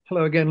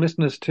Hello again,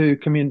 listeners to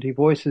Community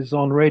Voices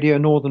on Radio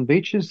Northern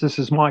Beaches. This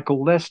is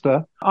Michael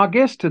Lester. Our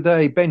guest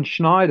today, Ben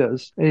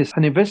Schneiders, is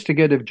an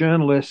investigative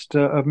journalist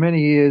of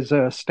many years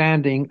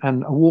standing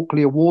and a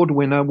Walkley Award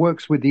winner,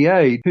 works with The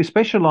Aid, who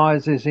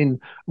specialises in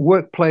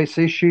workplace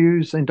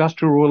issues,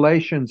 industrial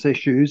relations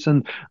issues,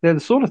 and they're the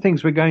sort of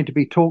things we're going to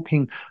be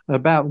talking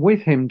about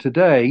with him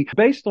today,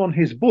 based on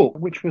his book,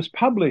 which was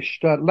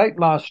published late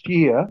last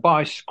year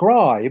by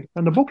Scribe,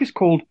 and the book is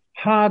called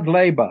Hard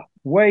Labour,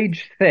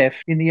 Wage Theft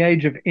in the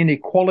Age of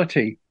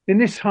Inequality. In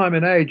this time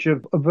and age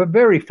of a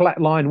very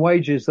flatline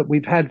wages that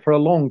we've had for a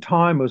long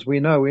time, as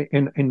we know,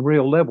 in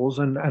real levels,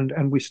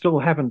 and we still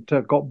haven't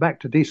got back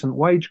to decent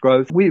wage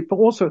growth, we've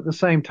also at the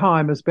same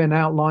time, as Ben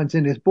outlines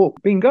in his book,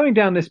 been going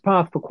down this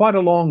path for quite a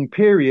long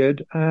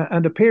period,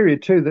 and a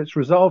period too that's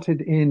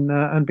resulted in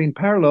and been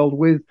paralleled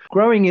with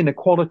growing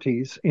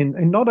inequalities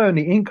in not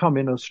only income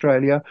in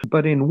Australia,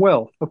 but in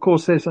wealth. Of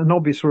course, there's an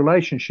obvious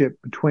relationship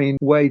between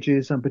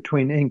wages and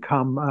between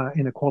income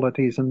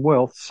inequalities and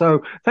wealth.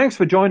 So thanks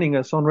for joining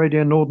us on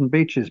Radio Northern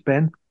Beaches,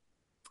 Ben.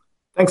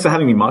 Thanks for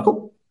having me,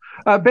 Michael.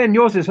 Ben,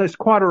 yours is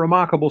quite a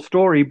remarkable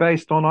story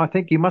based on, I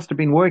think you must have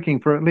been working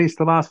for at least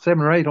the last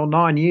 7 or 8 or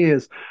 9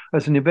 years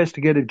as an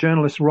investigative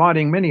journalist,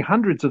 writing many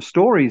hundreds of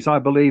stories, I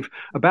believe,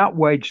 about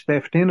wage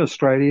theft in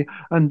Australia.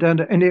 And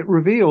it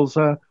reveals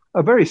a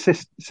very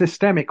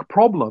systemic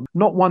problem,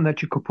 not one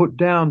that you could put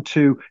down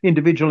to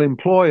individual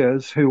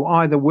employers who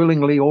either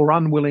willingly or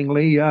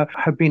unwillingly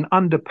have been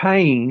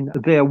underpaying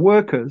their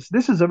workers.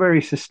 This is a very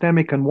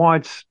systemic and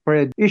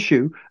widespread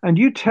issue, and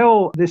you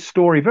tell this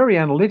story very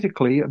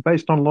analytically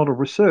based on a lot of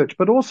research,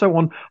 but also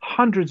on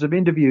hundreds of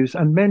interviews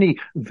and many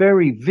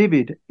very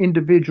vivid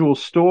individual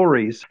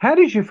stories. How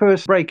did you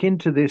first break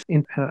into this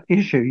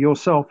issue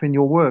yourself in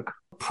your work?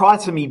 Prior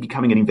to me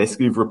becoming an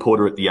investigative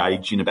reporter at The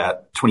Age in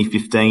about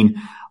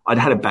 2015, I'd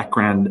had a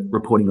background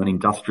reporting on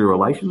industrial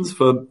relations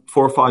for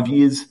 4 or 5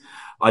 years.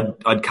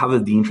 I'd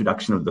covered the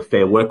introduction of the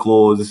Fair Work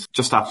laws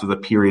just after the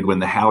period when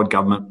the Howard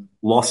government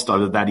lost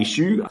over that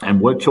issue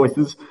and work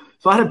choices.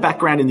 So I had a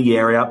background in the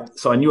area,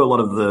 so I knew a lot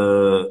of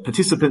the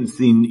participants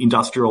in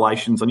industrial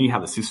relations. I knew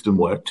how the system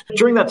worked.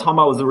 During that time,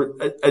 I was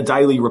a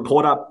daily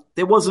reporter.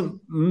 There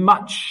wasn't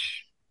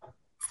much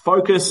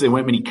focus. There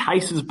weren't many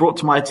cases brought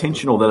to my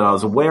attention or that I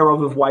was aware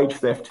of wage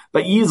theft.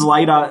 But years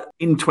later,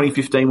 in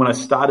 2015, when I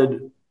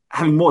started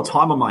having more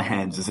time on my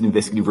hands as an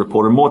investigative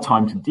reporter, more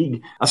time to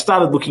dig, I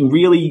started looking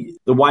really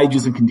the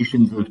wages and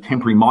conditions of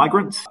temporary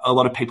migrants, a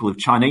lot of people of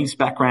Chinese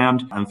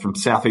background and from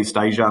Southeast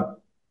Asia.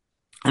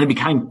 And it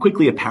became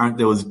quickly apparent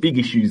there was big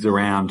issues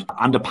around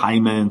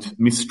underpayment,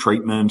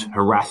 mistreatment,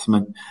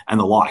 harassment, and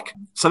the like.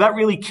 So that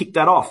really kicked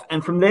that off.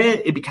 And from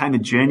there, it became a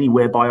journey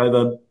whereby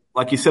over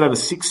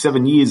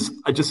 6-7 years,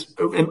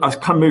 I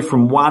kind of moved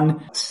from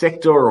one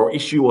sector or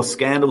issue or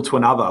scandal to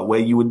another,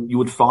 where you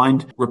would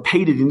find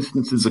repeated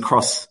instances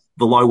across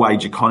the low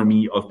wage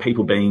economy of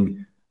people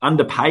being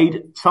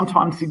underpaid,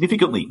 sometimes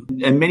significantly,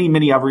 and many,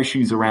 many other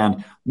issues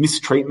around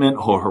mistreatment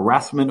or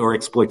harassment or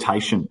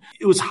exploitation.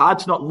 It was hard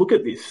to not look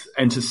at this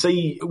and to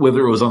see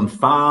whether it was on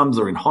farms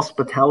or in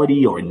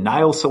hospitality or in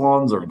nail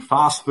salons or in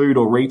fast food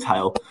or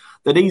retail,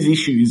 that these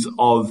issues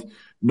of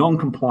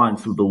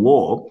non-compliance with the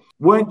law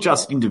weren't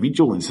just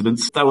individual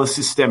incidents, they were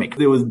systemic.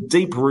 There were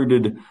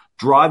deep-rooted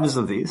drivers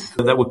of this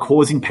that were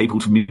causing people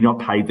to be not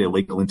paid their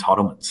legal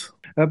entitlements.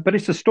 But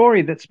it's a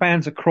story that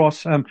spans across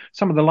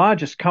some of the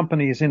largest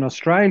companies in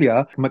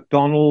Australia,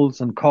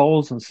 McDonald's and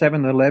Coles and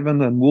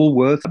 7-Eleven and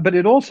Woolworths. But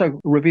it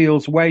also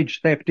reveals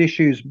wage theft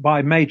issues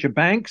by major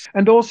banks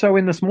and also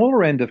in the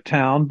smaller end of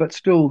town, but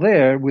still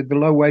there with the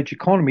low wage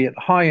economy at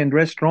high-end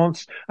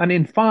restaurants and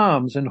in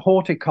farms and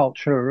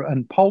horticulture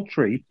and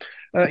poultry.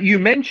 You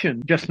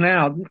mentioned just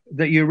now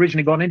that you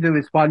originally got into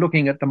this by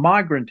looking at the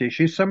migrant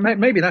issue, so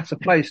maybe that's a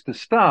place to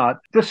start.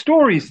 The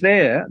stories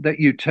there that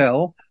you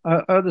tell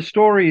are the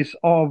stories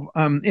of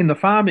in the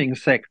farming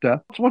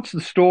sector. What's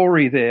the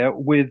story there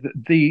with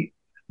the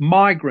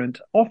migrant,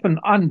 often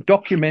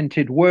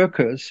undocumented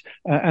workers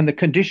and the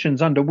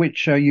conditions under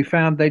which you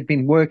found they'd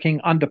been working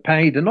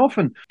underpaid and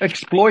often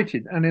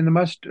exploited and in the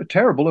most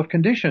terrible of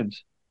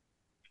conditions?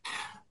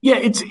 Yeah,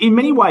 it's in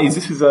many ways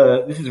this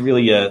is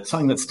really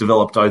something that's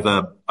developed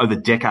over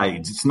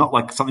decades. It's not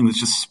like something that's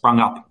just sprung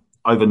up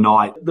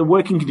overnight. The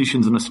working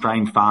conditions on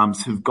Australian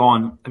farms have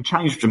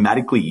changed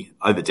dramatically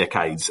over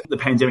decades. The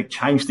pandemic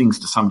changed things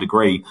to some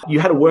degree. You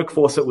had a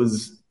workforce that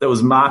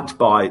was marked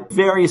by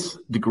various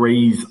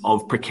degrees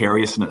of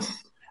precariousness.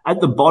 At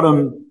the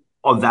bottom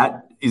of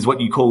that is what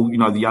you call, the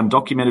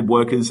undocumented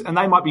workers, and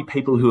they might be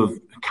people who have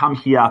come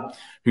here,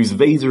 whose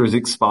visa has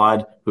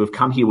expired, who have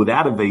come here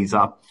without a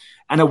visa,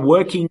 and are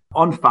working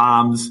on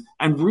farms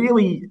and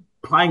really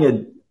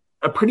playing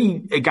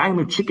a game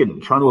of chicken,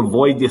 trying to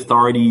avoid the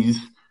authorities,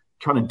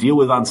 trying to deal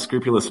with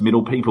unscrupulous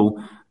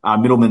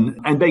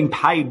middlemen, and being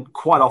paid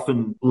quite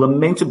often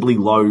lamentably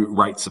low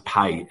rates of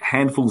pay,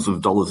 handfuls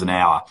of dollars an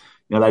hour.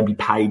 They'd be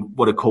paid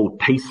what are called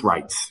piece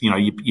rates.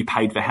 You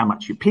paid for how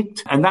much you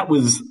picked, and that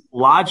was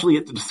largely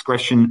at the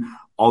discretion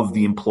of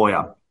the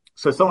employer.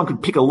 So someone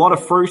could pick a lot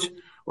of fruit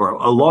or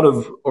a lot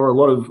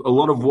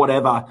of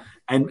whatever,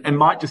 and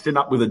might just end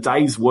up with a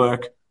day's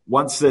work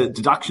once the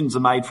deductions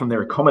are made from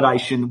their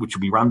accommodation, which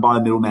will be run by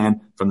a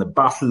middleman, from the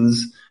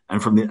buses,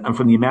 and from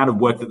the amount of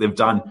work that they've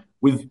done,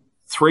 with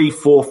 $3,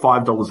 $4,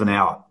 $5 an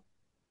hour.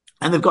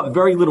 And they've got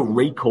very little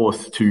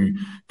recourse to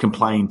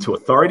complain to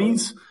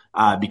authorities,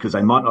 because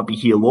they might not be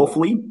here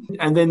lawfully.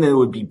 And then there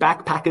would be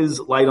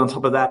backpackers laid on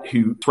top of that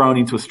who thrown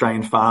into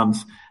Australian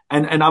farms,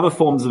 and other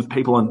forms of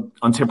people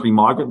on temporary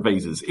migrant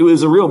visas. It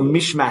was a real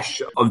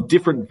mishmash of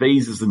different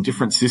visas and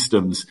different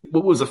systems.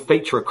 What was a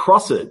feature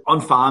across it on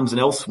farms and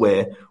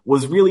elsewhere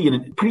was really a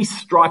pretty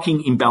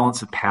striking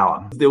imbalance of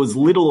power. There was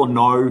little or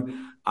no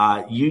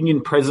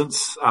union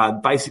presence,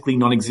 basically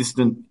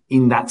non-existent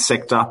in that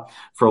sector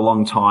for a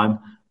long time.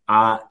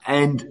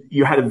 And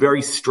you had a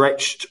very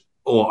stretched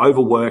or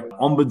overworked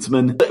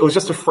ombudsman. It was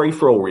just a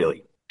free-for-all,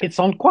 really. It's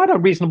on quite a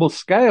reasonable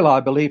scale, I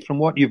believe, from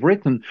what you've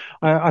written.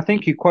 I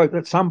think you quote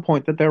at some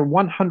point that there are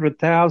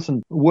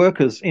 100,000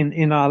 workers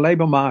in our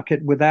labour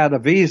market without a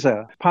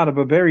visa, part of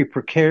a very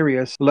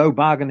precarious, low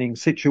bargaining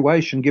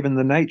situation, given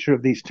the nature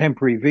of these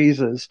temporary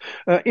visas.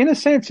 In a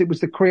sense, it was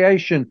the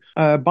creation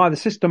by the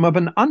system of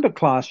an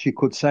underclass, you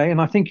could say,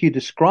 and I think you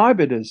describe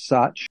it as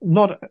such,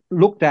 not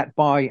looked at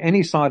by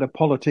any side of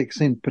politics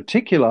in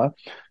particular.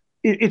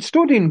 It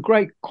stood in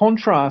great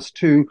contrast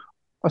to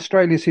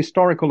Australia's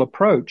historical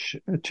approach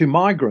to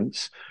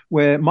migrants,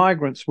 where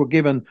migrants were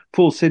given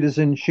full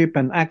citizenship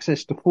and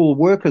access to full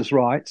workers'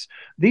 rights.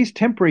 These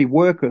temporary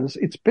workers,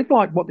 it's a bit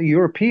like what the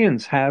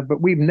Europeans have, but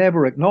we've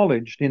never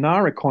acknowledged in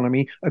our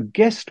economy, a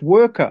guest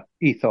worker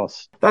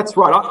ethos. That's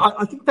right.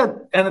 I think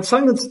that, and it's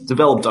something that's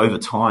developed over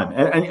time.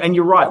 And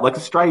you're right, like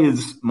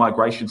Australia's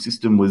migration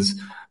system was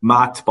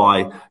marked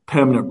by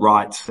permanent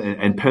rights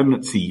and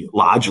permanency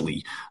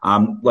largely.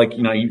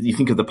 You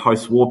think of the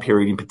post-war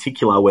period in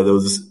particular, where there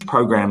was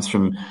programs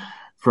from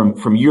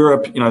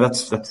Europe.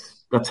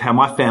 That's how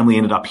my family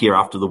ended up here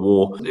after the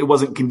war. It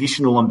wasn't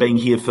conditional on being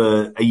here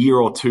for a year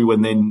or two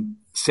and then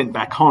sent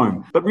back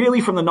home. But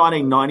really from the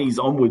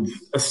 1990s onwards,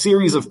 a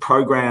series of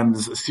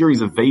programs, a series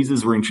of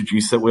visas were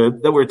introduced that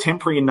were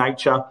temporary in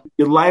nature.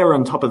 You layer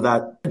on top of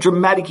that a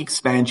dramatic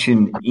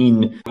expansion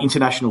in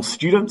international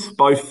students,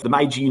 both the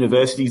major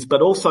universities,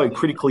 but also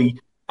critically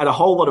at a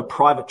whole lot of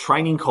private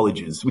training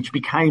colleges, which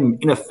became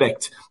in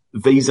effect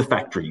visa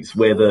factories,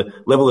 where the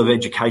level of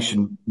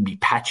education would be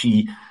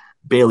patchy,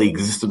 barely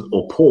existent,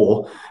 or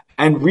poor.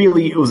 And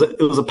really it was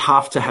a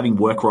path to having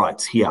work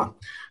rights here.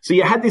 So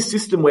you had this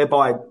system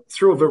whereby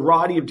through a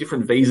variety of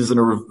different visas and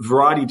a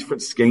variety of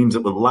different schemes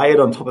that were layered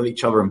on top of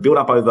each other and built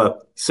up over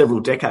several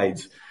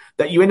decades,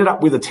 that you ended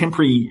up with a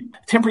temporary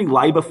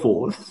labour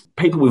force,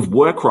 people with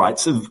work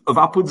rights of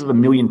upwards of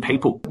 1 million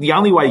people. The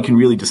only way you can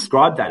really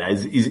describe that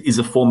as is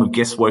a form of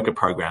guest worker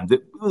program. There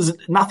was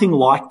nothing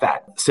like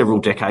that several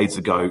decades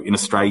ago in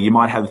Australia. You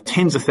might have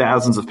tens of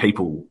thousands of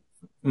people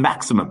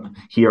maximum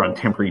here on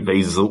temporary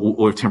visas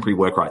or temporary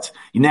work rights.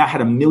 You now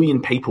had 1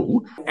 million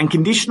people, and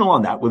conditional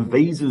on that were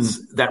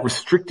visas that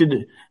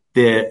restricted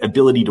their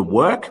ability to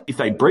work. If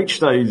they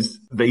breached those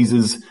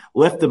visas,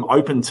 left them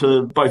open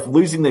to both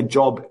losing their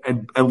job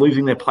and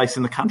losing their place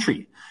in the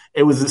country.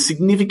 It was a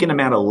significant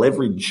amount of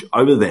leverage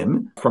over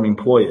them from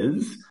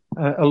employers.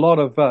 A lot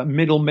of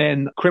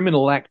middlemen,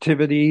 criminal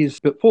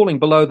activities, but falling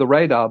below the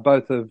radar,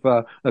 both of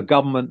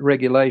government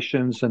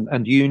regulations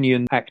and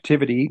union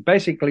activity,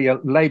 basically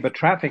labour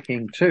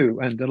trafficking too,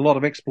 and a lot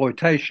of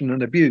exploitation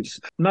and abuse.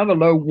 Another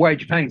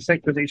low-wage paying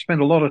sector that you spend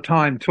a lot of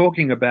time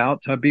talking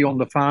about, beyond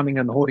the farming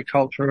and the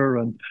horticulture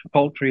and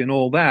poultry and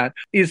all that,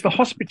 is the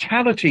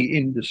hospitality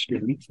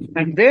industry.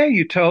 And there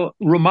you tell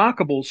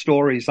remarkable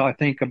stories, I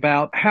think,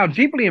 about how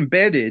deeply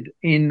embedded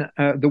in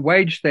the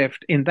wage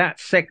theft in that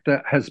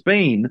sector has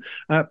been,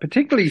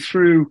 particularly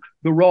through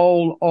the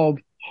role of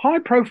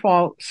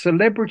high-profile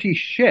celebrity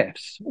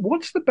chefs.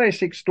 What's the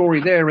basic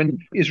story there?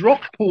 And is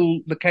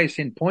Rockpool the case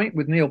in point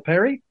with Neil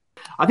Perry?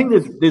 I think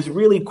there's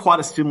really quite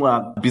a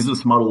similar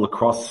business model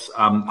across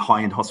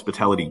high-end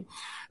hospitality.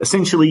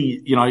 Essentially,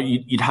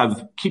 you'd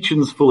have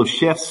kitchens full of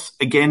chefs,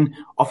 again,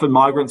 often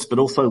migrants, but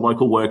also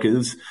local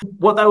workers.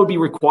 What they would be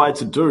required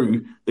to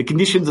do, the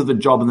conditions of the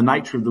job and the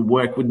nature of the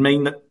work would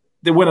mean that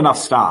there weren't enough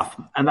staff,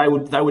 and they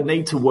would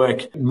need to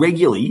work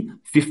regularly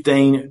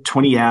 15,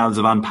 20 hours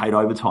of unpaid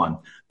overtime.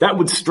 That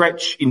would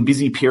stretch in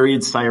busy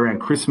periods, say around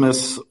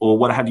Christmas or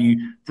what have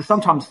you, to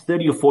sometimes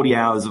 30 or 40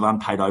 hours of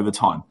unpaid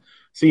overtime.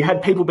 So you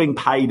had people being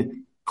paid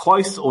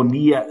close or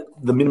near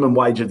the minimum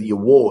wage of the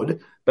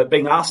award, but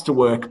being asked to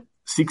work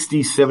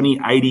 60, 70,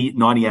 80,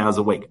 90 hours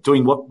a week,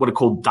 doing what are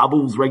called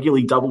doubles,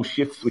 regularly double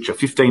shifts, which are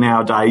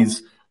 15-hour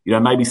days,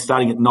 maybe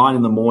starting at 9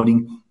 in the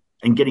morning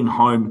and getting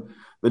home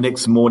the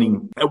next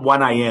morning at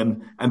 1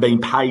 a.m. and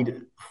being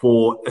paid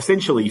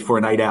essentially for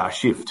an 8-hour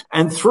shift.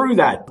 And through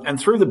that, and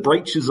through the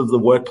breaches of the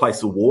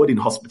workplace award in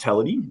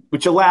hospitality,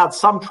 which allowed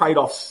some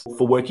trade-offs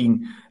for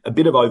working a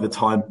bit of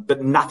overtime,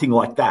 but nothing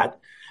like that,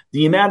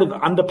 the amount of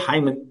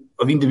underpayment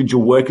of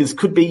individual workers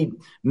could be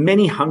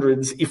many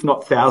hundreds, if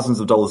not thousands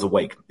of dollars a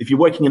week. If you're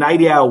working an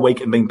 80-hour week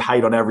and being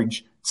paid on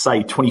average,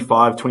 say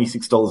 $25,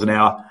 $26 an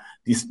hour,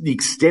 the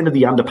extent of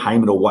the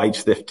underpayment or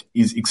wage theft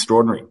is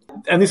extraordinary.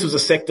 And this was a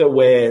sector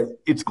where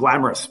it's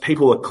glamorous.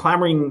 People are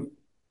clamoring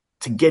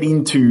to get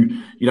into,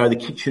 the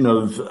kitchen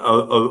of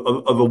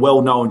a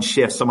well-known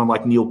chef, someone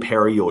like Neil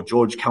Perry or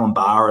George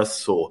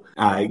Calombaris or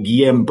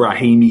Guillaume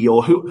Brahimi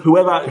or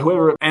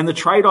whoever. And the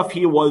trade-off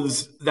here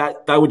was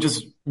that they were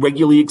just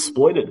regularly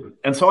exploited.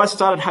 And so I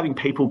started having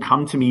people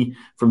come to me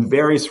from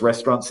various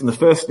restaurants. In the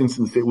first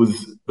instance, it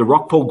was the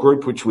Rockpool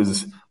Group, which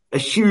was a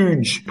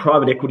huge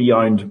private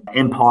equity-owned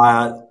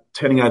empire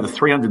turning over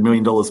 $300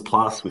 million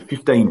plus with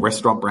 15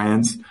 restaurant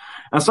brands.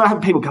 And I started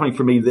having people coming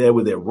from me there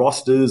with their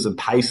rosters and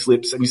pay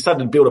slips, and we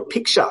started to build a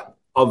picture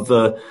of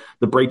the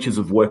breaches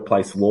of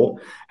workplace law.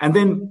 And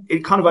then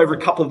it kind of over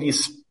a couple of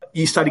years,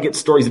 you started to get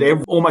stories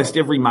at almost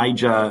every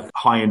major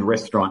high-end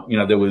restaurant.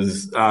 There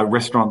was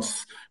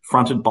restaurants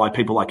fronted by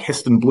people like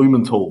Heston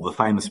Blumenthal, the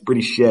famous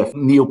British chef,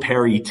 Neil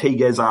Perry, T.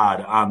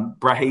 Gezard,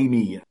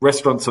 Brahimi,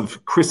 restaurants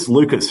of Chris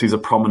Lucas, who's a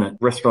prominent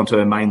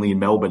restaurateur mainly in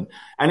Melbourne.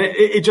 And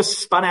it just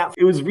spun out.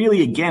 It was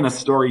really, again, a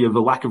story of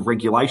a lack of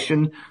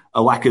regulation,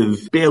 a lack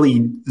of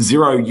barely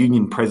zero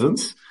union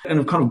presence, and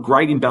of kind of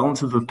great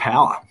imbalances of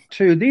power.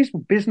 These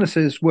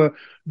businesses were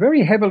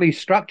very heavily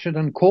structured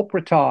and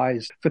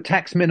corporatized for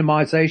tax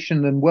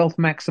minimization and wealth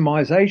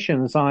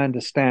maximization, as I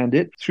understand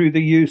it, through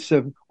the use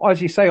of,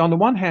 as you say, on the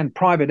one hand,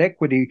 private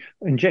equity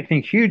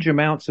injecting huge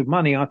amounts of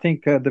money. I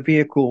think the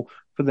vehicle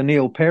for the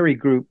Neil Perry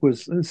Group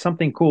was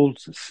something called...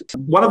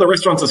 One of the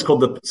restaurants is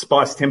called the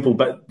Spice Temple,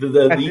 but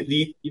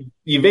the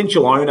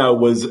eventual owner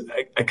was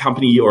a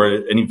company or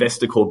an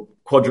investor called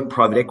Quadrant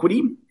Private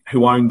Equity,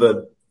 who owned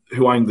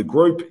the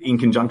group in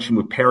conjunction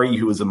with Perry,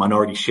 who was a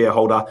minority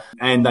shareholder.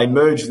 And they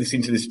merged this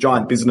into this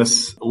giant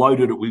business,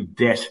 loaded it with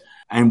debt,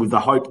 and with the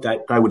hope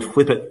that they would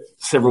flip it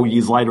several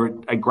years later at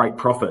a great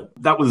profit.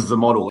 That was the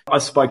model. I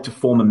spoke to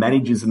former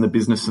managers in the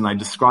business, and they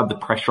described the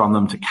pressure on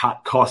them to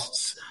cut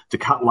costs, to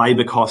cut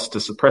labour costs, to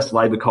suppress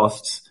labour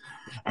costs.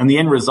 And the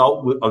end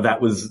result of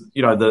that was,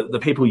 the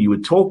people you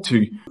would talk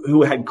to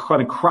who had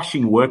kind of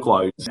crushing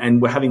workloads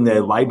and were having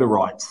their labour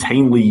rights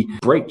routinely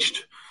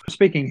breached.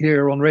 Speaking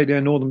here on Radio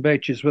Northern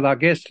Beaches with our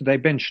guest today,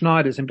 Ben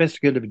Schneiders,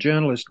 investigative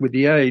journalist with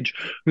The Age,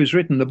 who's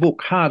written the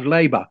book Hard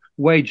Labour,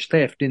 Wage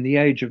Theft in the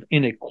Age of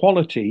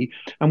Inequality.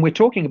 And we're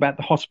talking about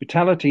the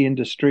hospitality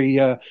industry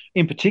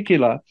in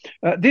particular.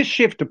 This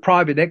shift to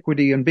private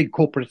equity and big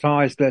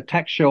corporatized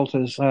tax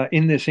shelters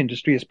in this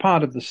industry is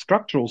part of the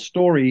structural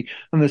story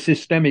and the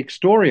systemic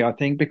story, I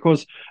think,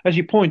 because, as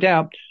you point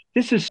out,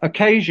 this is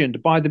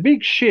occasioned by the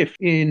big shift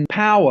in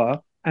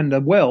power and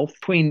the wealth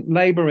between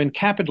labour and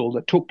capital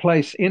that took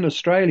place in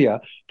Australia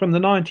from the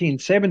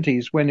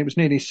 1970s, when it was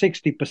nearly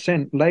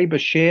 60% labour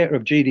share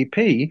of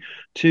GDP,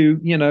 to,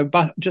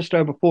 just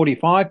over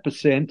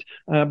 45%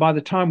 by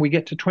the time we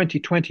get to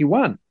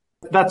 2021.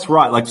 That's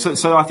right.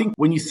 So I think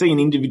when you see an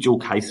individual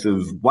case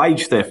of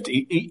wage theft,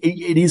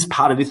 it is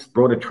part of this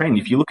broader trend.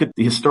 If you look at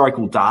the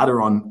historical data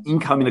on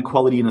income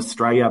inequality in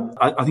Australia,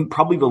 I think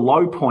probably the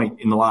low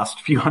point in the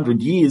last few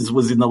hundred years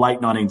was in the late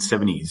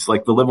 1970s.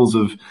 Like, the levels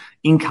of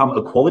income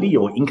equality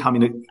or income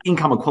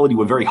equality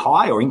were very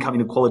high, or income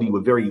inequality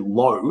were very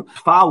low,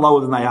 far lower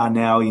than they are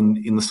now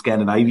in the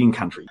Scandinavian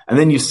countries. And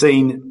then you've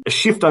seen a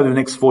shift over the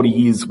next 40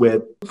 years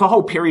where for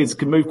whole periods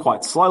can move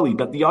quite slowly,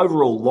 but the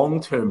overall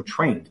long-term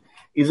trend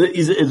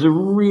is a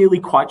really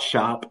quite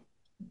sharp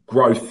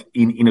growth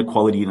in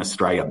inequality in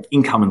Australia,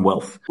 income and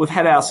wealth. We've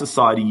had our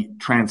society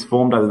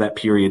transformed over that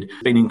period.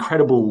 It's been an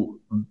incredible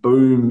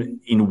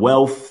boom in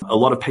wealth. A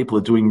lot of people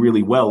are doing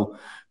really well,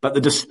 but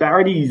the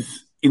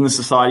disparities in the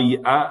society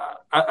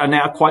are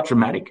now quite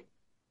dramatic.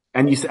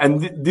 And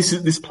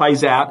this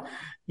plays out,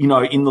 in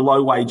the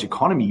low wage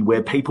economy,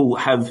 where people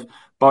have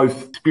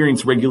both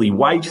experience regularly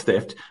wage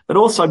theft, but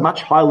also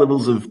much higher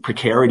levels of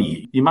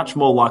precarity. You're much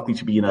more likely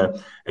to be in a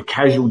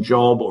casual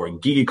job or a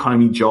gig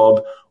economy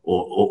job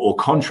or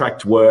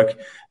contract work,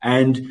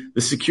 and the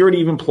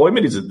security of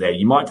employment isn't there.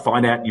 You might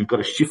find out you've got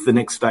a shift the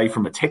next day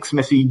from a text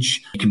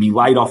message. You can be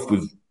laid off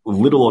with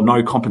little or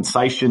no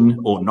compensation,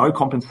 or no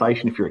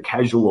compensation if you're a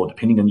casual or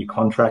depending on your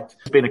contract.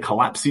 There's been a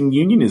collapse in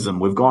unionism.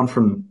 We've gone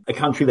from a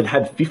country that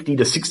had 50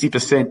 to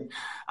 60%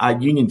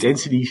 union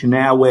density to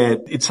now where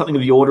it's something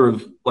of the order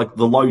of like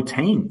the low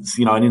teens,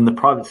 and in the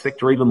private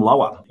sector even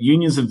lower.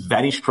 Unions have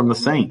vanished from the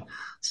scene.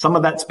 Some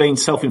of that's been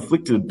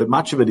self-inflicted, but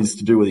much of it is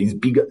to do with these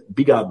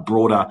bigger,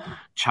 broader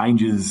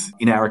changes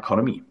in our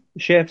economy.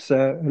 Chefs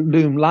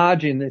loom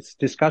large in this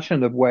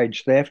discussion of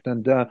wage theft,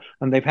 and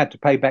they've had to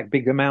pay back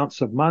big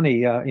amounts of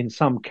money in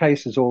some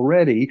cases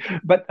already.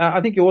 But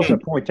I think you also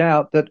point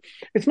out that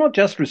it's not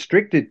just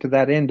restricted to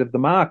that end of the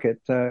market.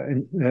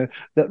 That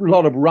a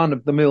lot of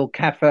run-of-the-mill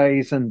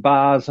cafes and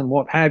bars and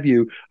what have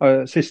you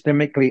are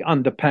systemically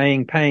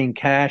underpaying, paying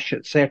cash,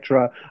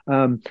 etc.,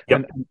 and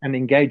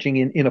engaging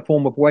in a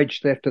form of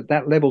wage theft at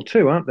that level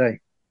too, aren't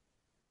they?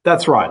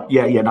 That's right.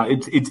 No,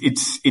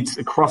 it's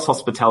across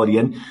hospitality,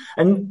 and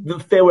the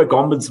Fair Work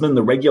Ombudsman,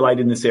 the regulator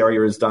in this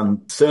area, has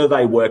done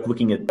survey work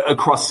looking at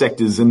across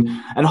sectors, and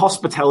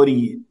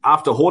hospitality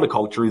after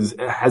horticulture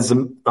has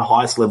the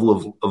highest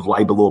level of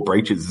labour law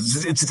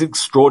breaches. It's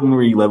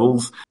extraordinary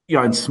levels.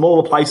 in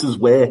smaller places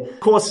where, of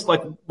course,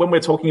 like when we're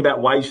talking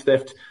about wage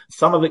theft,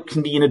 some of it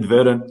can be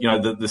inadvertent.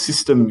 The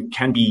system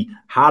can be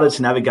harder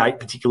to navigate,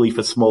 particularly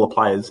for smaller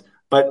players.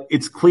 But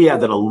it's clear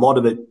that a lot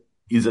of it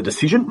is a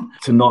decision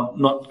to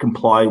not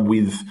comply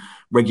with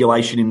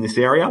regulation in this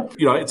area.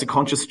 It's a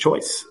conscious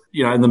choice,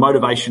 and the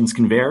motivations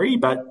can vary,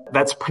 but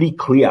that's pretty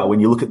clear when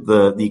you look at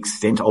the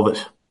extent of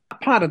it.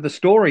 Part of the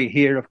story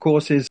here, of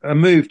course, is a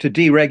move to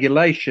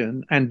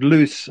deregulation and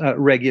loose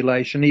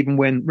regulation, even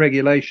when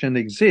regulation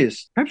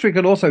exists. Perhaps we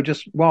could also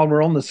just, while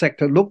we're on the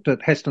sector, looked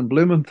at Heston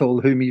Blumenthal,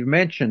 whom you've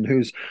mentioned,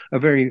 who's a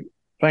very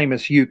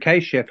famous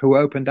UK chef who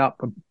opened up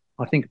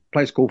I think a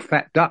place called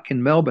Fat Duck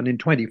in Melbourne in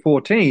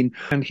 2014.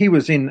 And he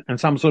was in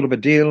some sort of a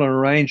deal or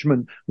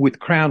arrangement with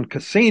Crown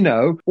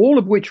Casino, all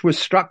of which was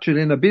structured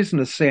in a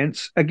business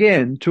sense,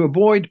 again, to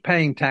avoid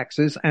paying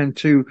taxes and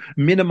to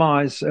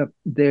minimize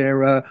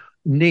their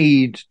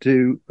need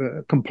to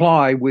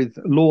comply with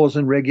laws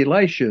and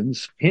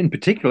regulations. In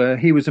particular,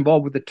 he was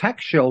involved with the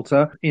tax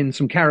shelter in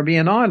some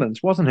Caribbean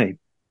islands, wasn't he?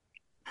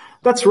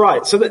 That's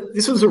right. So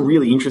this was a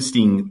really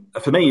interesting,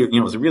 for me,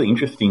 it was a really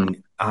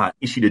interesting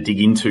issue to dig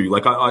into.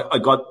 Like I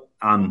got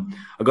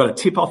a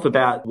tip off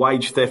about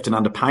wage theft and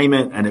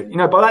underpayment,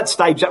 and by that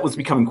stage that was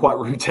becoming quite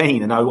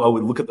routine. And I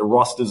would look at the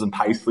rosters and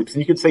pay slips,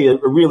 and you could see a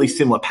really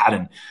similar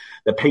pattern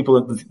that people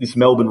at this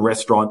Melbourne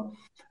restaurant,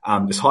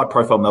 this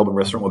high-profile Melbourne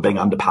restaurant, were being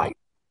underpaid.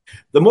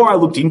 The more I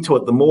looked into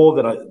it, the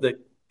more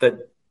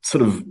that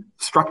sort of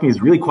struck me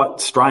as really quite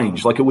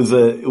strange. Like it was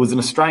an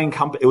Australian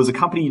company. It was a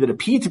company that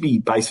appeared to be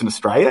based in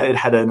Australia. It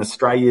had an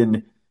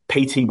Australian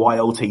Pty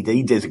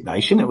Ltd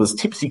designation. It was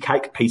Tipsy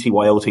Cake Pty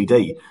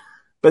Ltd.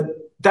 But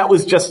that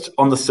was just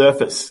on the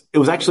surface. It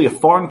was actually a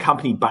foreign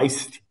company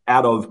based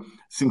out of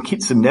St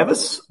Kitts and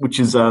Nevis, which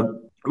is a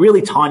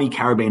really tiny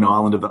Caribbean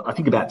island of, I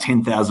think, about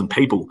 10,000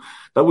 people,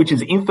 but which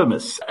is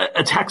infamous,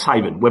 a tax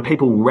haven where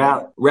people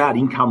route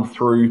income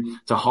through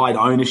to hide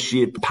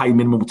ownership, pay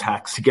minimal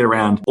tax to get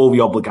around all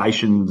the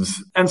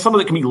obligations. And some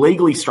of it can be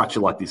legally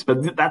structured like this,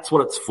 but that's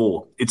what it's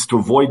for. It's to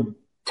avoid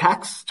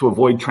tax, to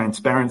avoid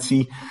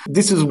transparency.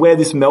 This is where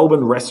this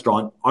Melbourne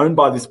restaurant, owned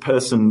by this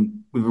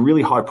person with a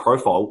really high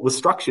profile, was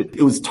structured.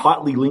 It was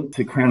tightly linked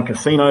to Crown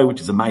Casino, which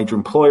is a major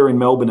employer in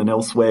Melbourne and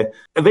elsewhere.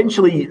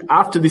 Eventually,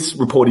 after this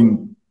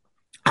reporting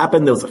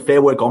happened, there was a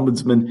Fair Work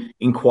Ombudsman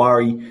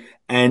inquiry,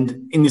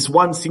 and in this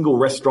one single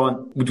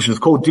restaurant, which was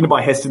called Dinner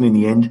by Heston in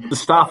the end, the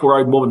staff were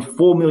owed more than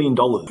 $4 million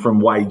from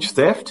wage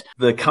theft.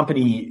 The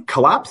company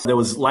collapsed. There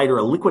was later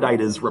a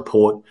liquidator's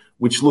report,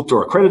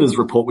 or a creditor's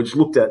report, which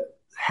looked at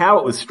how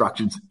it was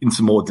structured in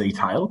some more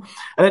detail.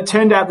 And it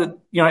turned out that,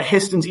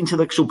 Heston's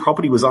intellectual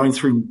property was owned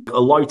through a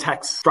low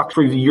tax structure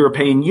through the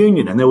European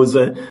Union. And there was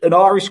an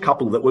Irish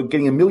couple that were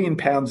getting £1 million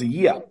a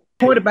year.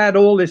 The point about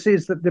all this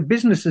is that the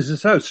businesses are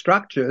so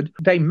structured,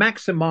 they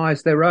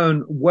maximize their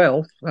own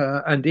wealth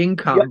and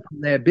income from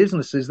their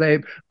businesses.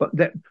 But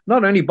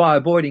not only by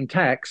avoiding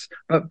tax,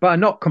 but by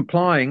not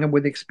complying and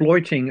with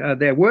exploiting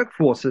their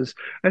workforces.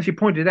 As you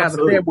pointed out,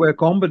 Absolutely. The Fair Work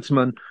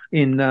Ombudsman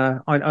in,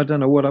 I don't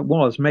know what it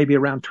was, maybe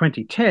around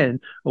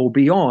 2010 or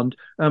beyond,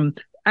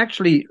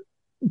 actually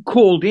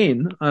called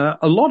in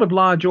a lot of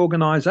large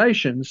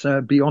organizations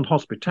beyond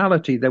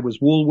hospitality. There was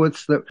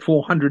Woolworths, that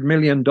 $400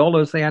 million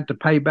they had to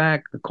pay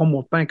back, the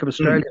Commonwealth Bank of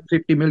Australia,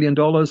 $50 million.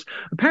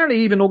 Apparently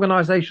even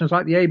organizations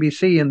like the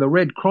ABC and the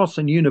Red Cross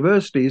and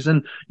universities.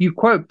 And you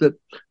quote that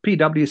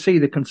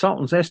PwC, the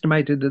consultants,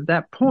 estimated at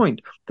that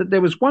point that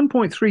there was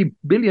 $1.3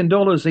 billion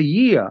a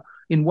year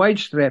in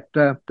wage theft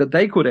that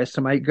they could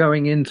estimate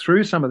going in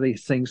through some of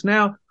these things.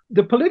 Now,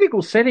 the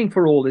political setting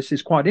for all this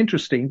is quite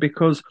interesting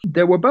because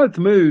there were both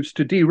moves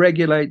to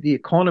deregulate the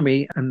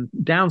economy and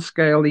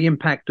downscale the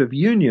impact of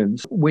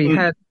unions. We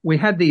had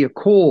the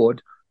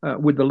Accord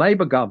with the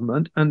Labour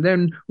government, and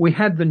then we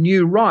had the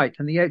New Right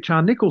and the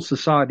H.R. Nichols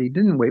Society,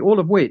 didn't we? All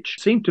of which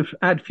seemed to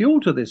add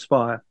fuel to this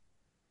fire.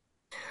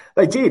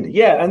 They did,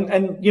 yeah,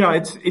 and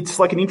it's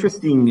like an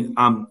interesting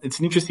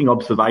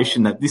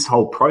observation that this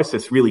whole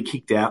process really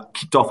kicked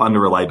off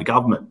under a Labor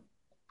government.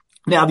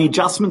 Now, the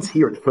adjustments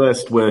here at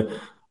first were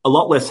a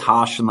lot less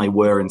harsh than they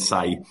were in,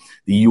 say,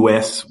 the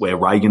US, where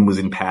Reagan was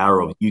in power,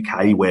 or the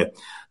UK, where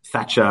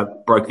Thatcher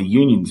broke the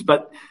unions.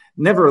 But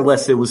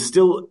nevertheless, there was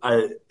still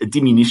a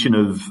diminution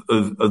of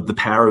the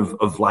power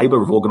of labour,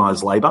 of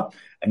organised labour,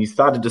 and you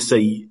started to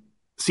see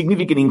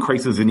significant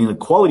increases in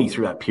inequality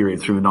through that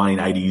period, through the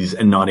 1980s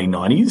and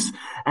 1990s.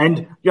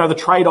 And, the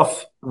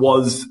trade-off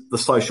was the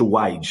social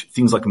wage,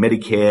 things like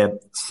Medicare,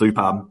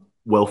 super,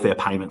 welfare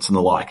payments and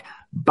the like.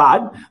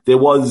 But there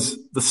was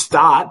the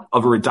start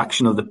of a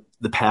reduction of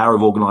the power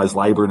of organised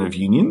labour and of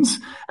unions,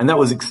 and that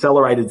was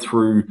accelerated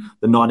through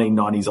the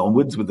 1990s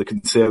onwards with the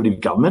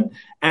Conservative government.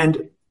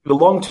 And the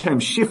long-term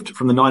shift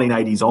from the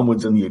 1980s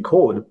onwards and the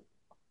Accord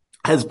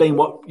has been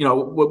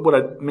what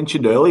I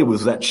mentioned earlier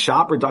was that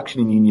sharp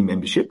reduction in union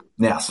membership.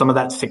 Now, some of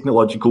that's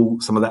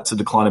technological, some of that's a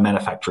decline of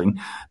manufacturing,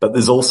 but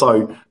there's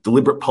also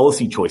deliberate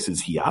policy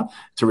choices here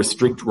to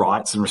restrict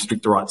rights and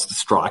restrict the rights to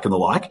strike and the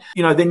like.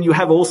 Then you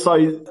have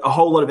also a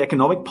whole lot of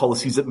economic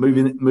policies that move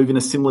in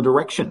a similar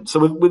direction.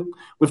 So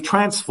we've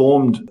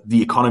transformed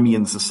the economy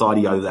and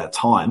society over that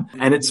time,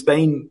 and it's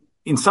been,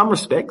 in some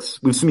respects,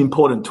 with some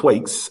important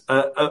tweaks,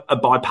 a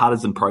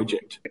bipartisan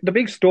project. The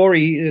big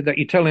story that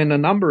you tell in a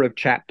number of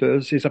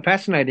chapters is a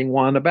fascinating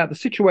one about the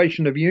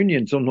situation of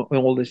unions on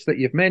all this that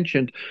you've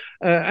mentioned,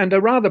 and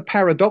a rather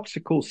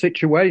paradoxical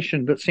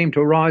situation that seemed to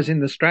arise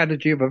in the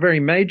strategy of a very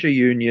major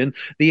union,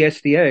 the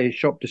SDA,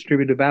 Shop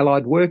Distributive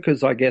Allied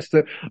Workers, I guess,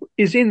 that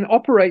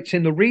operates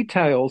in the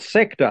retail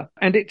sector.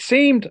 And it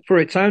seemed, for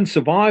its own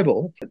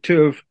survival,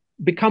 to have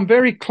become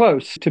very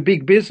close to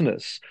big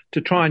business to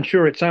try and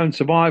ensure its own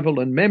survival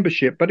and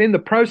membership, but in the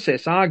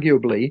process,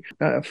 arguably,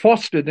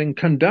 fostered and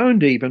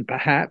condoned even,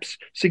 perhaps,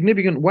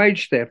 significant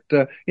wage theft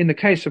in the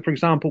case of, for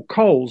example,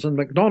 Coles and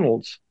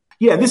McDonald's.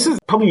 Yeah, this is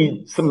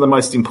probably some of the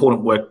most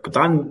important work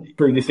done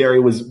through this area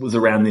was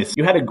around this.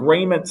 You had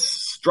agreements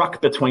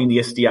struck between the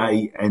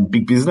SDA and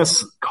big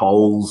business,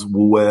 Coles,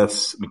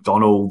 Woolworths,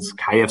 McDonald's,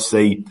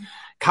 KFC,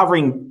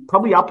 covering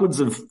probably upwards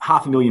of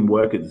 500,000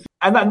 workers.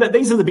 And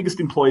these are the biggest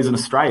employers in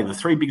Australia. The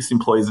three biggest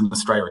employers in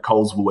Australia are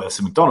Coles, Woolworths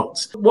and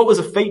McDonald's. What was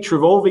a feature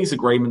of all these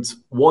agreements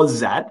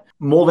was that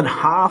more than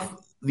half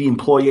the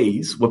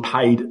employees were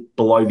paid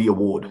below the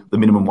award, the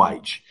minimum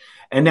wage.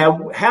 And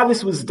now how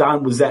this was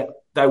done was that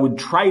they would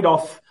trade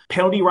off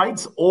penalty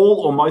rates,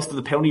 all or most of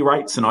the penalty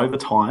rates and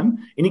overtime,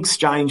 in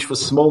exchange for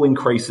small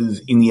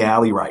increases in the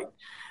hourly rate.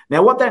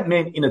 Now, what that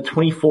meant in a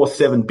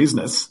 24/7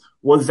 business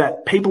was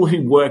that people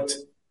who worked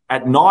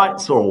at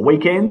nights or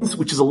weekends,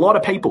 which is a lot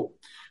of people,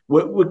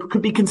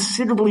 could be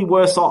considerably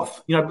worse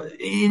off.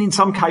 In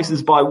some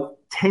cases by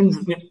tens,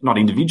 not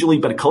individually,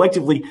 but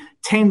collectively,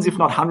 tens, if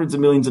not hundreds of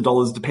millions of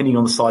dollars, depending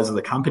on the size of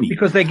the company.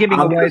 Because they're giving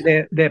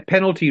away their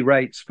penalty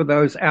rates for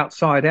those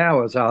outside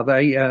hours, are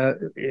they?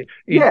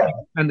 Yeah.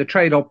 And the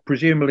trade-off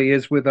presumably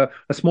is with a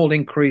small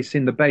increase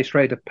in the base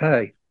rate of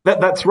pay.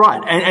 That's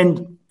right.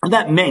 And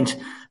that meant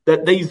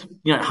that these,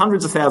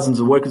 hundreds of thousands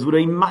of workers would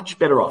be much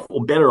better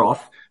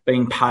off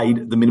being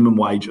paid the minimum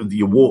wage of the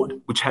award,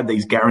 which had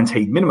these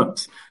guaranteed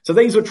minimums. So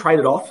these were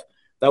traded off.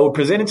 They were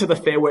presented to the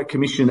Fair Work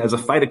Commission as a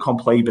fait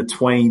accompli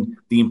between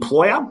the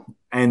employer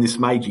and this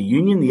major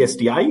union, the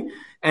SDA.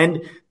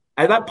 And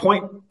at that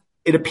point,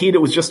 it appeared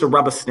it was just a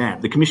rubber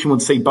stamp. The commission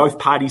would see both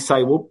parties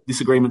say, well,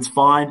 this agreement's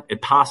fine.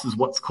 It passes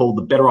what's called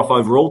the better off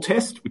overall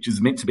test, which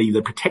is meant to be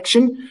the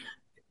protection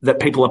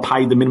that people are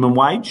paid the minimum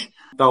wage.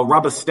 They were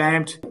rubber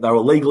stamped, they were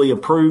legally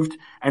approved,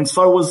 and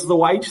so was the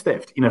wage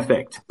theft in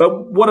effect.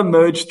 But what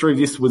emerged through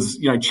this was,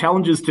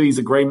 challenges to these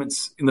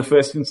agreements in the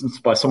first instance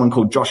by someone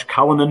called Josh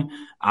Cullinan,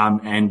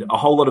 and a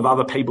whole lot of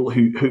other people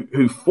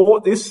who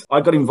fought this.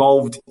 I got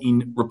involved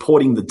in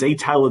reporting the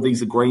detail of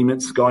these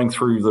agreements, going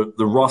through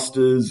the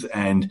rosters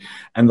and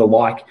the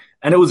like.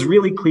 And it was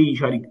really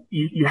clear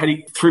you had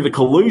through the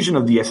collusion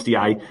of the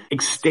SDA,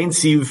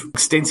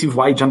 extensive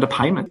wage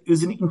underpayment. It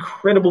was an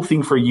incredible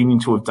thing for a union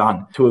to have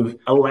done, to have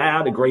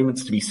allowed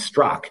agreements to be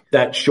struck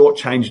that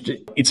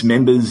shortchanged its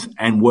members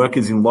and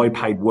workers in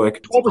low-paid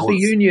work. What was the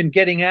union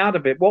getting out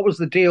of it? What was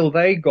the deal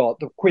they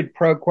got, the quid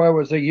pro quo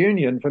as a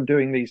union from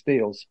doing these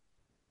deals?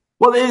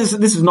 Well, this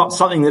is not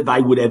something that they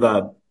would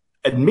ever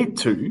admit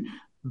to.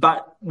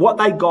 But what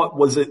they got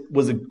was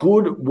a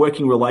good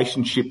working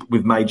relationship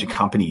with major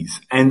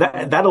companies. And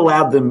that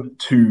allowed them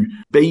to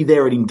be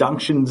there at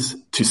inductions,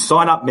 to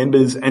sign up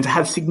members and to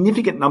have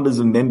significant numbers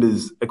of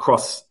members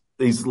across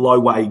these low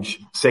wage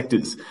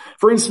sectors.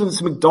 For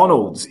instance,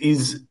 McDonald's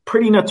is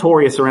pretty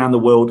notorious around the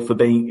world for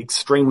being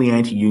extremely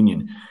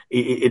anti-union.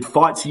 It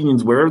fights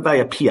unions wherever they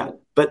appear.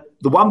 But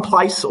the one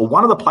place, or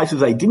one of the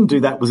places they didn't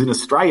do that, was in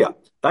Australia.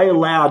 They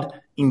allowed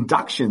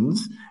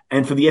inductions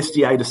and for the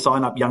SDA to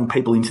sign up young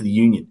people into the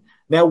union.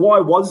 Now,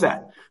 why was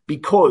that?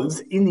 Because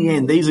in the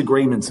end, these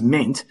agreements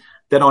meant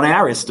that on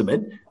our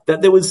estimate,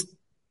 that there was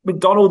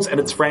McDonald's and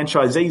its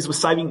franchisees were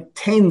saving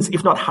tens,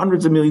 if not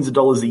hundreds of millions of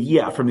dollars a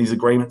year from these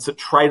agreements that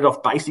traded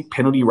off basic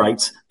penalty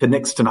rates for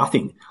next to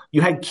nothing.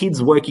 You had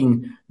kids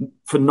working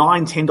for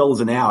 $9,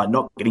 $10 an hour,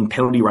 not getting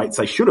penalty rates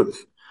they should have.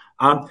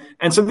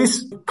 And so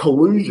this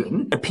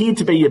collusion appeared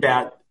to be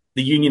about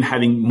the union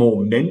having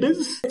more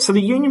members. So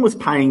the union was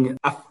paying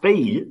a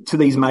fee to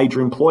these major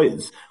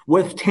employers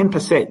worth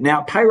 10%.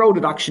 Now, payroll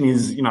deduction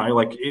is,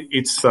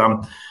 it's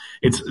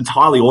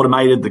highly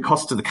automated. The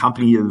cost to the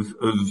company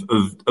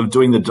of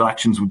doing the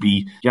deductions would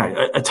be,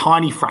 a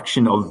tiny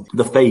fraction of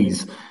the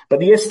fees.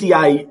 But the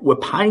SDA were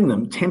paying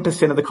them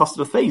 10% of the cost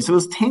of the fees. So it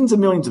was tens of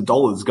millions of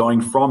dollars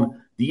going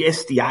from the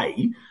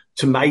SDA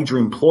to major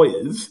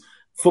employers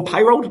for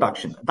payroll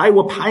deduction. They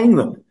were paying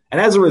them.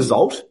 And as a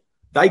result,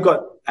 they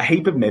got a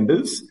heap of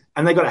members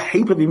and they got a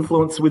heap of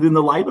influence within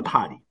the Labor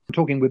Party.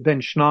 Talking with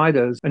Ben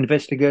Schneiders,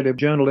 investigative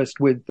journalist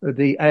with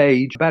The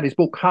Age, about his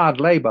book Hard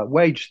Labour,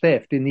 Wage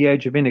Theft in the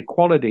Age of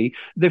Inequality.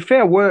 The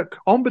Fair Work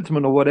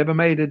Ombudsman or whatever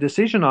made a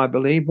decision, I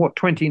believe,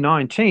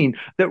 2019,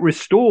 that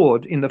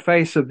restored, in the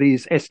face of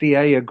these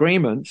SDA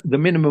agreements, the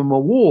minimum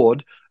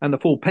award and the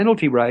full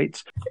penalty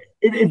rates.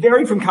 It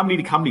varied from company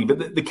to company,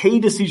 but the key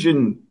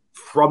decision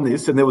from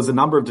this, and there was a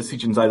number of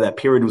decisions over that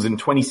period, was in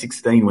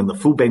 2016 when the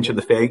full bench of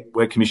the Fair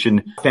Work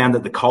Commission found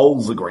that the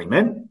Coles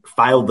agreement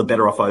failed the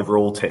better off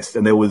overall test,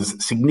 and there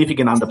was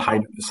significant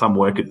underpayment for some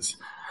workers.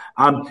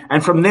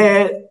 And from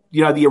there,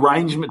 the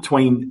arrangement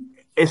between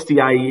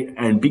SDA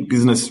and big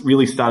business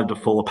really started to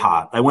fall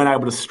apart. They weren't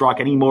able to strike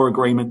any more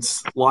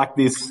agreements like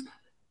this.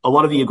 A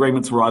lot of the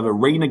agreements were either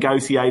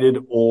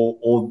renegotiated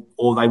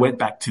or they went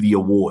back to the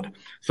award.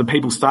 So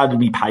people started to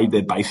be paid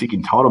their basic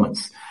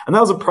entitlements. And that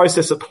was a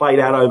process that played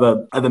out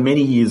over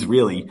many years,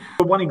 really.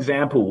 One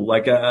example,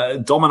 like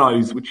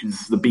Domino's, which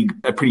is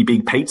a pretty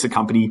big pizza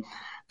company,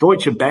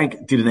 Deutsche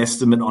Bank did an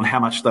estimate on how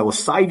much they were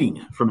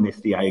saving from an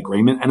SDA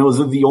agreement, and it was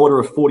of the order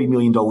of $40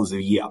 million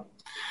a year.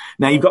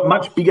 Now, you've got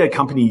much bigger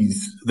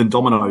companies than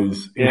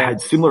Domino's who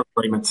had similar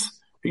agreements.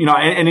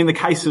 And in the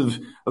case of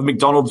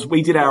McDonald's,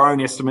 we did our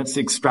own estimates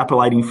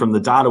extrapolating from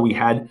the data we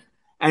had.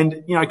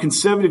 And,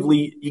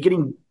 conservatively,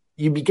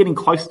 you'd be getting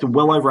close to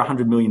well over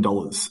 $100 million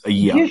a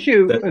year.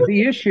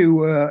 The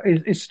issue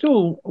is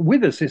still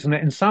with us, isn't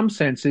it, in some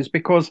senses,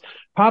 because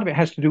part of it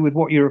has to do with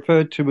what you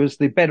referred to as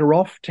the better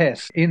off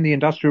test in the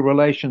industrial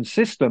relations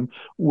system,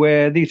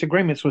 where these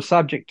agreements were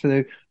subject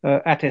to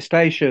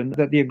attestation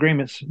that the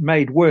agreements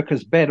made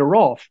workers better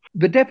off.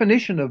 The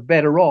definition of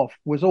better off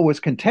was always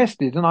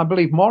contested, and I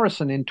believe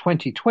Morrison in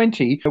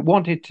 2020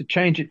 wanted to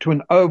change it to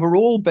an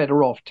overall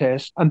better off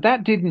test, and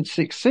that didn't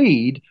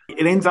succeed.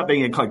 It ends up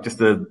being just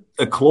a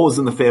clause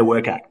in the Fair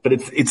Work Act, but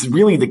it's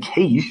really the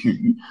key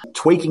issue.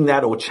 Tweaking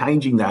that or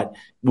changing that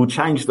will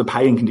change the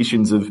pay and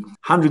conditions of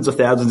hundreds of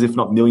thousands, if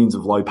not millions,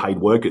 of low-paid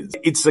workers.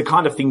 It's the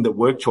kind of thing that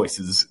Work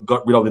Choices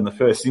got rid of in the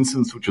first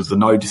instance, which was the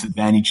no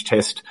disadvantage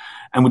test,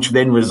 and which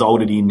then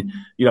resulted in,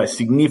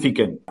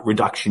 significant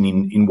reduction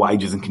in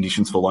wages and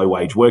conditions for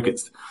low-wage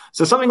workers.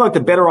 So something like the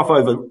better off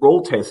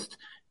overall test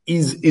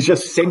is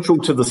just central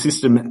to the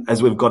system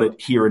as we've got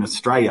it here in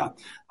Australia.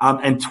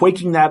 And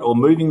tweaking that or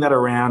moving that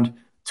around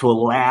to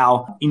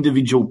allow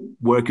individual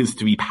workers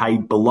to be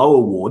paid below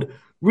award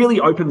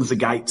really opens the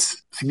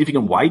gates.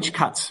 Significant wage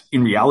cuts.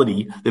 In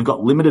reality, they've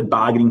got limited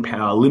bargaining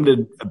power,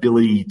 limited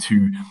ability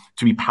to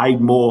be paid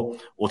more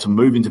or to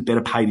move into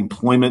better paid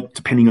employment,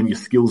 depending on your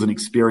skills and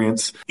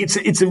experience.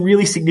 It's a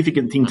really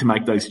significant thing to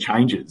make those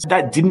changes.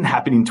 That didn't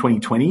happen in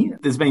 2020.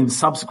 There's been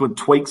subsequent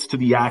tweaks to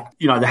the Act.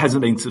 There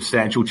hasn't been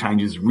substantial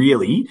changes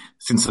really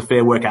since the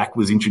Fair Work Act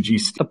was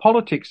introduced. The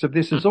politics of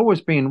this has always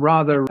been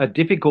rather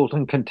difficult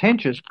and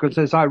contentious because,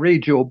 as I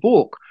read your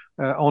book,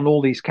 on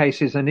all these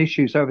cases and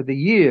issues over the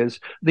years,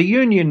 the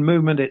union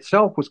movement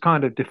itself was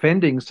kind of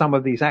defending some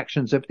of these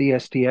actions of the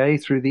SDA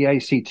through the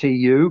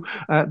ACTU.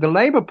 The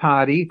Labor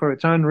Party, for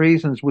its own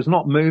reasons, was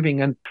not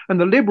moving, and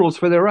the Liberals,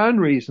 for their own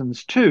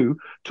reasons too,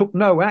 took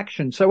no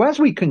action. So as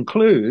we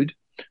conclude,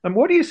 and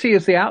what do you see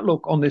as the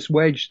outlook on this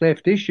wage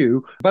theft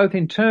issue, both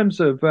in terms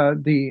of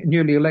the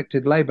newly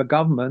elected Labor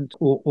government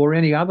or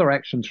any other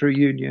action through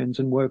unions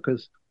and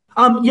workers?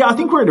 I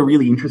think we're at a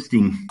really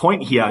interesting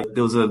point here.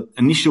 There was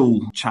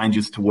initial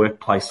changes to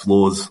workplace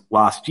laws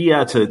last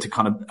year to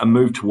kind of a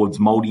move towards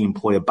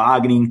multi-employer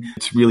bargaining.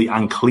 It's really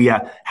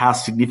unclear how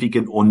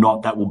significant or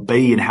not that will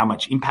be and how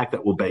much impact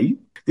that will be.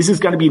 This is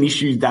going to be an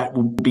issue that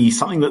will be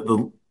something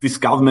that this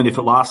government, if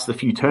it lasts a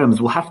few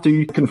terms, will have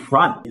to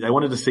confront. They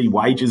wanted to see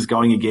wages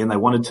going again. They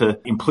wanted to,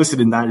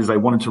 implicit in that is they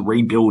wanted to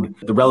rebuild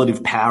the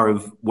relative power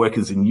of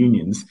workers and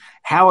unions.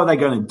 How are they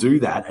going to do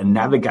that and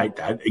navigate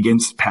that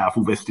against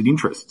powerful vested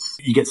interests?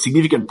 You get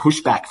significant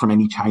pushback from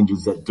any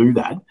changes that do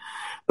that.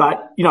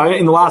 But,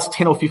 in the last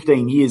 10 or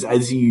 15 years,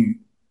 as you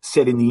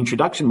said in the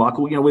introduction,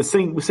 Michael, we're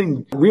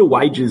seeing real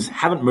wages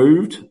haven't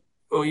moved.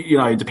 Or,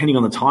 depending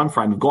on the time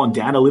frame, have gone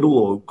down a little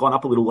or gone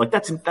up a little. Like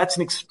that's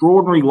an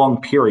extraordinary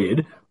long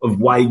period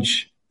of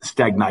wage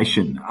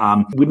stagnation.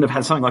 Wouldn't have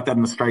had something like that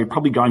in Australia,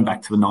 probably going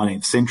back to the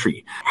 19th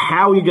century.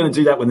 How are you going to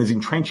do that when there's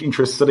entrenched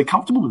interests that are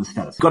comfortable with the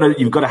status?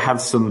 You've got to have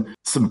some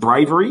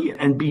bravery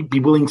and be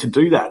willing to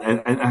do that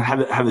and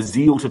have a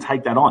zeal to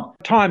take that on.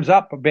 Time's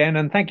up, Ben,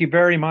 and thank you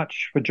very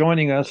much for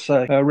joining us,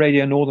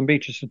 Radio Northern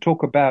Beaches, to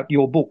talk about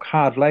your book,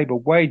 Hard Labour,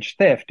 Wage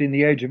Theft in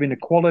the Age of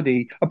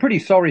Inequality. A pretty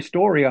sorry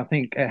story, I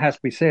think it has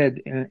to be said,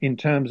 in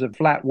terms of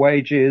flat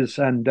wages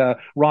and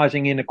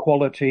rising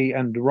inequality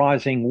and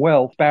rising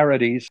wealth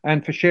disparities,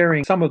 and for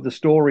sharing some of the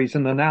stories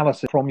and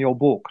analysis from your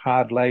book,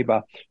 Hard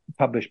Labour,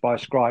 published by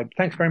Scribe.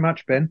 Thanks very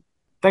much, Ben.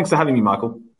 Thanks for having me, Michael.